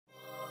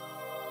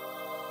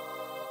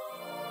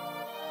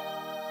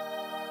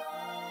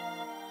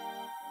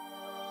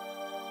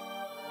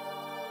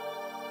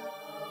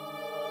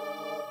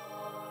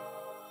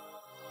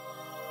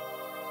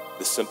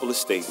The simplest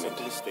statement,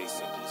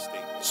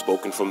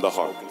 spoken from the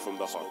heart,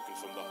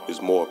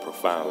 is more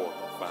profound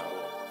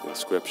than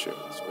scripture.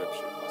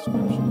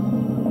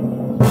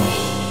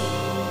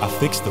 I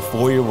fixed the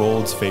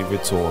 4-year-old's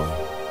favorite toy.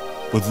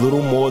 With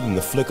little more than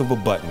the flick of a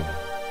button,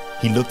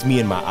 he looked me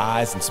in my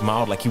eyes and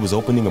smiled like he was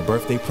opening a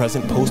birthday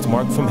present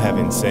postmarked from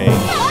heaven, saying,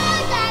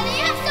 "Oh, Daddy,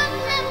 you're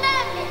Superman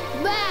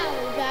Batman!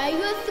 Wow, Daddy,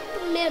 you're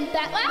Superman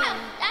Batman!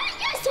 Wow, Daddy,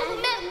 you're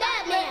Superman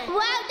Batman!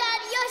 Wow,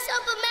 Daddy, you're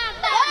Superman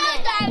Batman! Wow,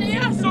 Daddy,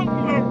 you're Superman Batman!"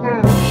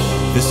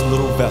 This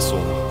little vessel,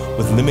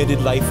 with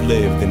limited life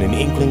lived and an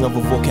inkling of a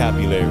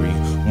vocabulary,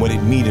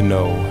 wanted me to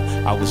know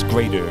I was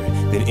greater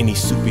than any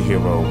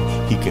superhero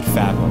he could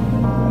fathom.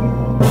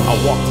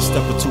 I walked a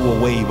step or two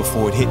away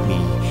before it hit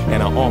me,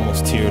 and I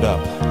almost teared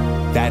up.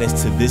 That is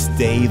to this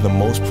day the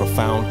most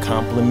profound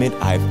compliment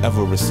I've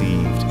ever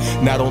received.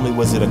 Not only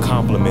was it a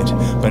compliment,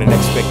 but an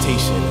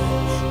expectation.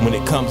 When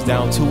it comes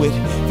down to it,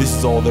 this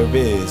is all there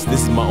is.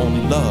 This is my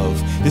only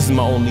love. This is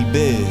my only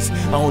biz.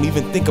 I don't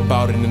even think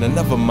about it in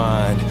another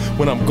mind.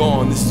 When I'm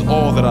gone, this is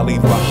all that I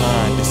leave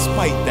behind.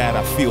 Despite that,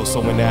 I feel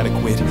so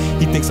inadequate.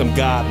 He thinks I'm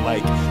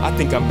godlike. I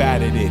think I'm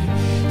bad at it.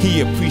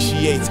 He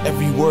appreciates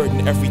every word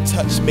and every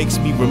touch, makes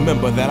me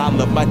remember that I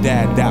love my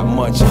dad that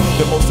much.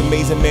 The most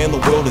amazing man the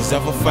world has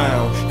ever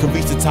found, can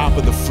reach the top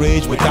of the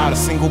fridge without a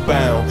single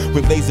bound.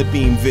 With laser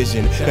beam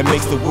vision that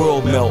makes the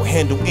world melt,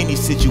 handle any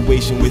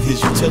situation with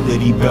his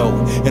utility belt.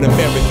 An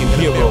American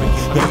hero,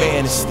 the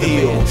man of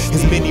steel.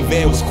 His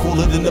minivan was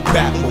cooler than the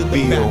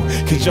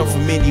Batmobile. Could jump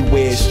from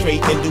anywhere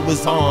straight into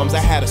his arms. I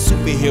had a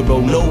superhero,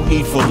 no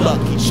need for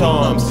lucky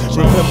charms.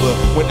 Remember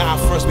when I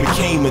first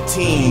became a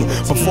teen,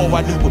 before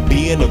I knew what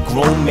being a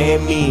grown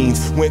man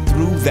means. Went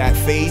through that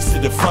phase to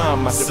define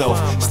myself.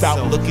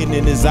 Stopped looking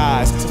in his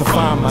eyes to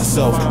find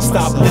myself.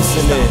 Stopped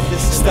listening,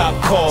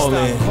 stopped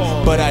calling.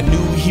 But I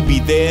knew he'd be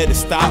there to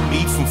stop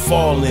me from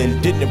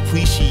falling. Didn't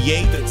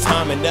appreciate the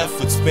time and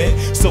effort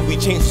spent, so we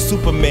changed from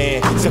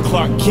Superman to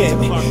Clark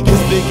Kent.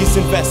 His biggest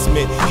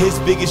investment, his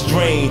biggest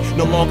drain.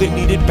 No longer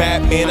needed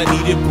Batman, I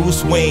needed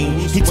Bruce Wayne.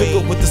 He took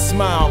it with a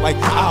smile like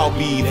I'll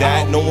be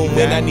that. Knowing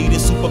when I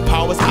needed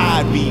superpowers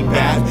I'd be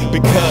back.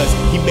 Because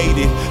he made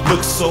it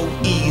look so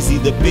easy.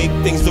 The big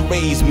things that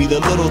raise me, the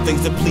little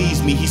things that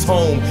please me. He's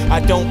home, I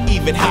don't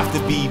even have to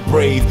be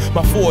brave.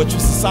 My fortress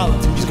of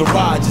solitude, his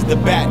garage is the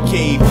Bat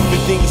Cave. The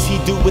things he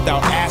do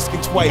without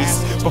asking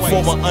twice.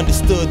 Before I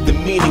understood the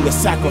meaning of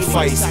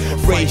sacrifice.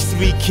 Raised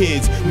 3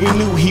 kids, we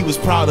knew he was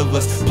proud of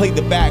us. Played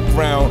the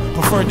background,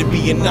 preferred to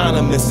be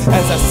anonymous.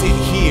 As I sit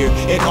here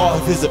in all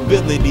of his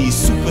abilities,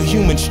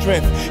 superhuman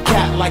strength,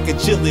 cat-like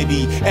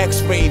agility,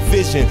 X-ray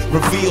vision,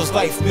 reveals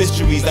life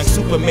mysteries like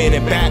Superman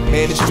and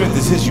Batman. His strength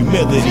is his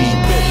humility.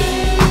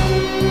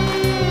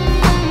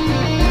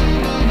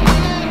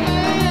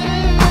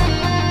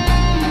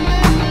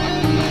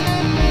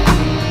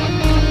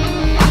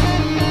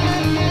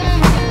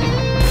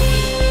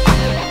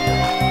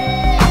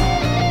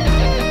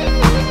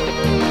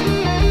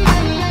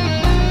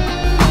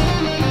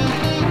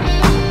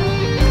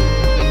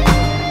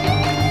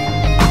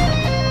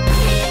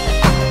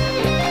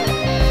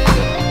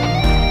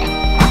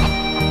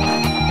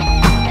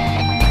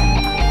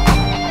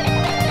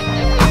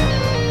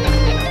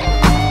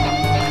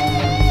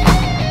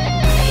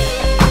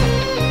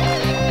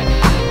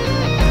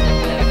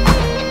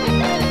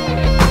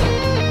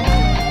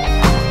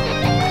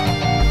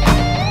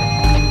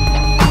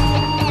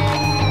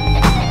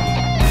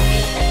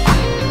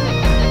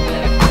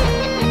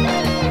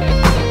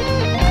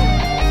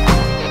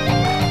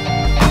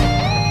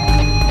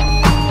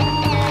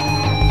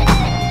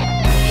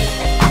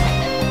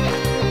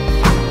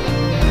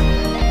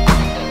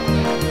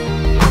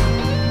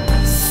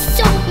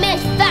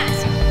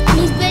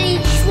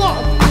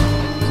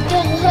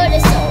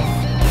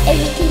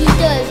 Everything he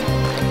does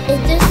is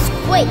just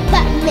great.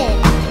 Batman,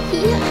 he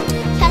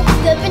has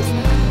weapons.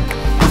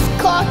 His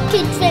car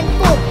can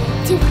transform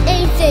to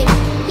anything.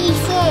 He's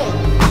strong.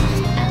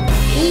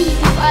 He's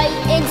right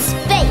in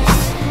space.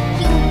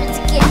 Humans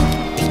can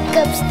pick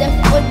up stuff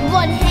with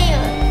one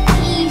hand.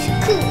 He's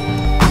cool.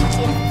 He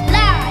can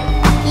fly.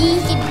 He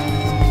can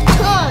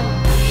turn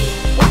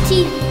the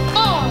TV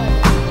on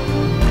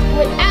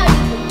without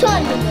even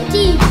turning the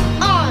TV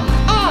on.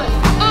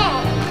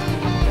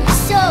 He's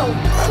so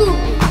cool.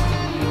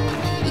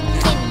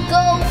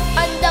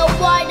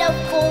 Underwater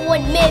for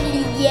 1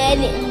 million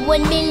and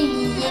 1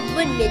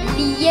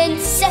 million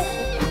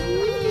seconds.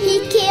 He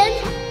can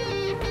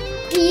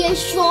be as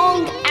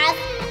strong as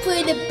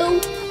incredible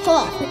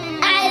Hulk.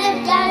 I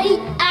love Daddy,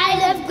 I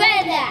love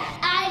Grandma.